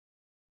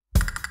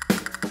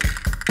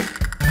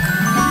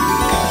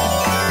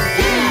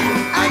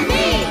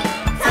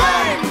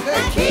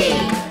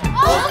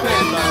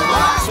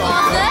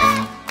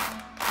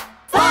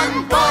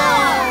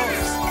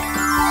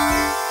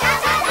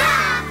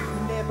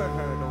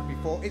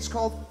It's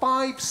called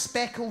 5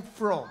 Speckled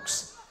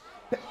Frogs.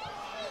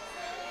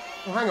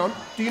 Oh, hang on.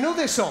 Do you know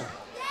this song?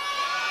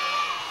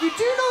 You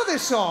do know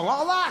this song?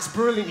 Oh, that's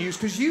brilliant news,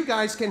 because you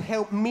guys can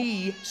help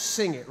me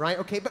sing it, right?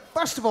 Okay, but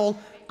first of all,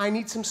 I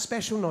need some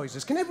special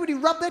noises. Can everybody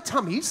rub their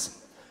tummies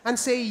and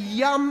say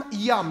yum,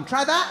 yum?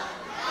 Try that.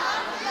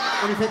 Yum, yum.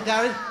 What do you think,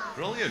 Gary?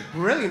 Brilliant.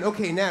 Brilliant.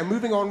 Okay, now,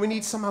 moving on, we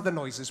need some other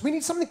noises. We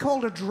need something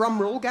called a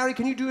drum roll. Gary,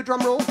 can you do a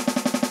drum roll?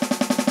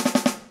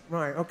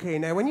 Right, okay,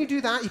 now when you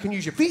do that, you can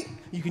use your feet,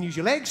 you can use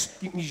your legs,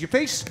 you can use your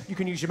face, you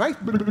can use your mouth.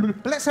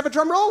 But let's have a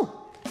drum roll.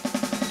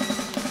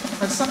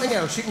 And something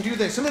else, you can do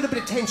this. A little bit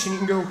of tension, you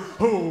can go,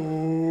 oh.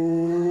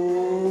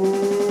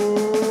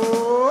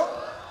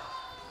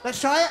 Let's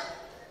try it.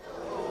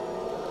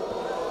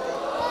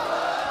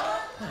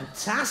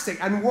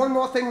 Fantastic. And one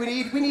more thing we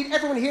need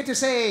everyone here to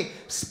say,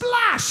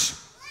 splash.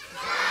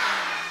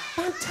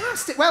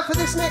 Fantastic. Well, for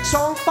this next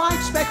song,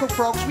 5 Speckled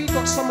Frogs, we've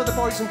got some of the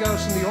boys and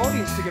girls from the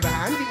audience to give a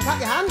hand. You can clap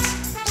your hands,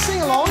 sing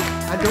along,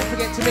 and don't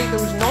forget to make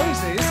those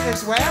noises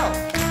as well.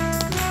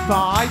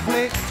 5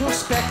 little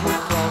speckled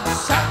frogs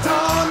sat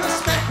on a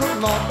speckled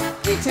log,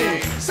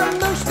 eating some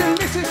most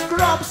delicious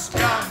grubs.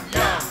 Yum,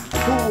 yum.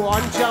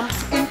 One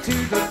jumped into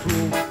the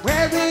pool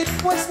where it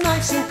was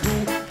nice and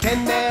cool.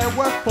 Then there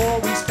were 4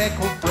 wee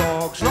speckled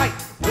frogs. Right,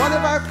 one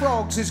of our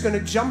frogs is going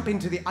to jump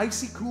into the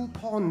icy cool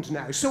pond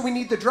now. So we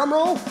need the drum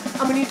roll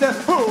and we need the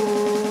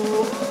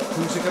oh.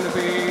 Who's it going to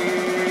be?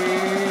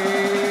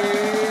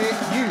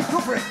 You, go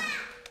for it.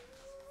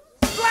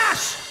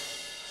 Splash!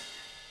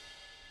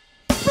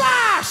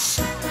 Splash!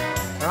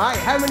 Right,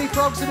 how many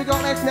frogs have we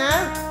got left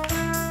now?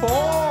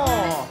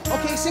 4.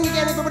 Okay, sing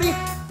again, everybody.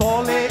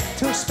 4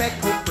 little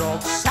speckled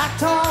frogs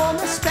sat on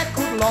a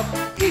speckled log,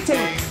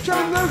 eating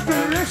some of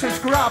those delicious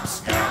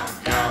grubs. Yum,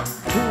 yum.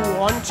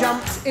 One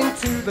jumped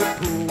into the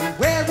pool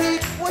where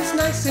it was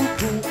nice and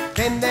cool.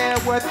 Then there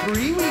were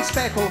 3 wee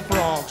speckled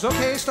frogs.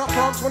 Okay, stop,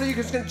 frogs. One of you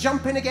is going to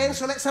jump in again,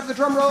 so let's have the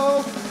drum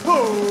roll.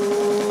 Oh!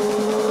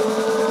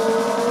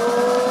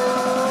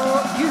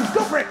 You,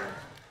 go for it.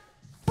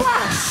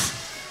 Splash!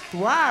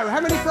 Wow,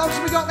 how many frogs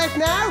have we got left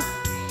now?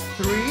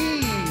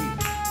 3.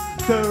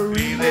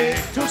 3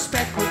 little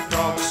speckled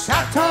frogs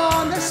sat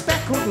on a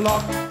speckled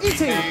log,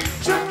 eating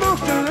some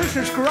most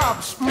delicious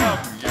grubs. Yum,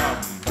 yum.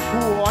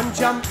 One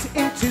jumped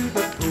into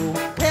the pool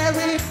where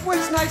it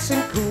was nice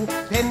and cool.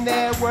 Then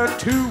there were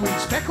 2 wee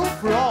speckled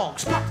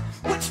frogs. But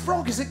which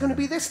frog is it going to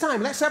be this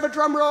time? Let's have a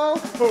drum roll.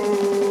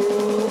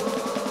 Oh.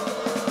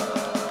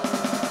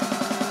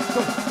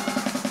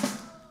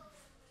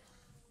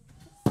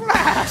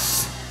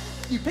 Blast!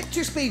 You picked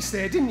your space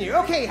there, didn't you?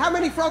 Okay, how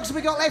many frogs have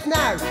we got left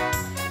now?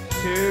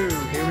 2.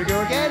 Here we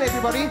go again,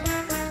 everybody.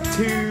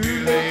 2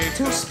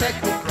 little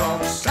speckled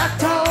frogs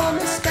sat on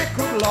a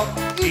speckled log,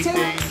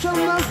 eating some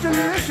most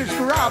delicious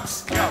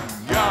grubs. Yum,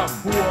 yum.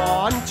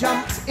 One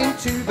jumped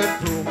into the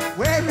pool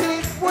where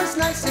it was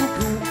nice and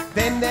cool.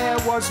 Then there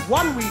was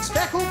 1 wee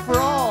speckled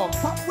frog.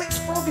 But which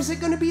frog is it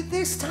going to be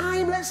this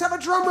time? Let's have a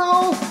drum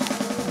roll.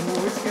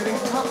 Oh, it's getting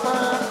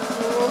tougher.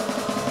 Oh.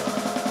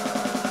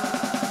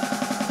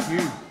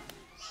 You.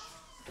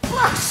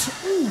 Plus!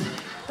 Ooh,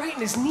 right in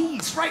his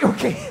knees. Right,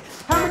 okay.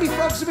 How many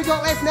frogs have we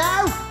got left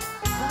now?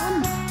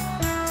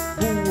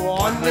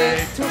 1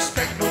 little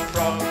speckled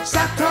frog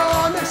sat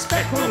on a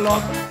speckled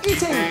log,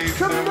 eating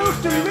some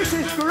most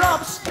delicious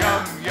grubs.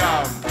 Yum,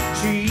 yum.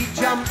 She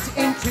jumped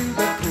into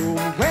the pool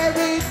where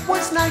it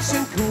was nice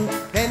and cool.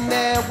 Then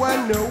there were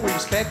no wee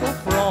speckled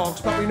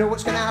frogs. But we know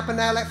what's going to happen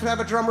now. Let's have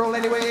a drum roll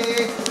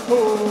anyway.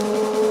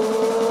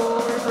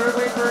 Oh,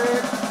 wait for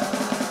it.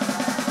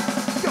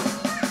 Go.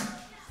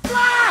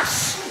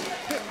 Flash!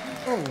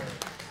 Oh.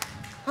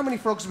 How many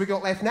frogs have we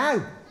got left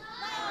now?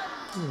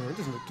 Oh, it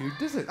doesn't look good,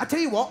 does it? I tell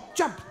you what,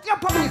 jump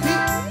up on your feet,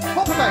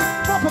 hop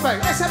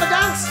about, let's have a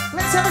dance,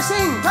 let's have a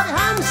sing, clap your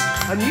hands,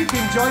 and you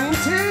can join in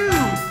too.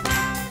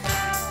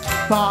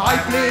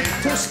 5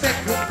 little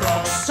speckled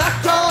frogs sat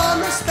on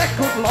a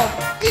speckled log,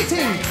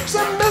 eating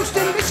some most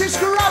delicious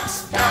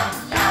grubs. Yum,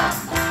 yum.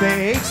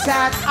 They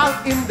sat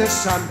out in the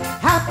sun,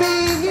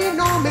 having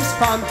enormous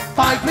fun.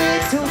 5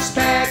 little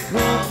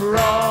speckled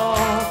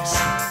frogs.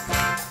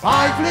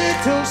 5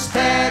 little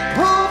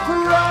speckled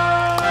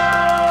frogs.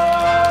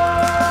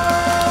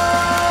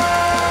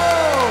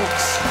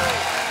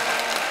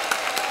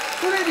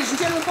 Well, ladies and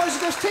gentlemen, boys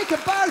and girls, take a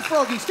bow,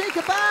 froggies, take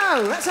a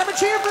bow. Let's have a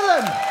cheer for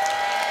them.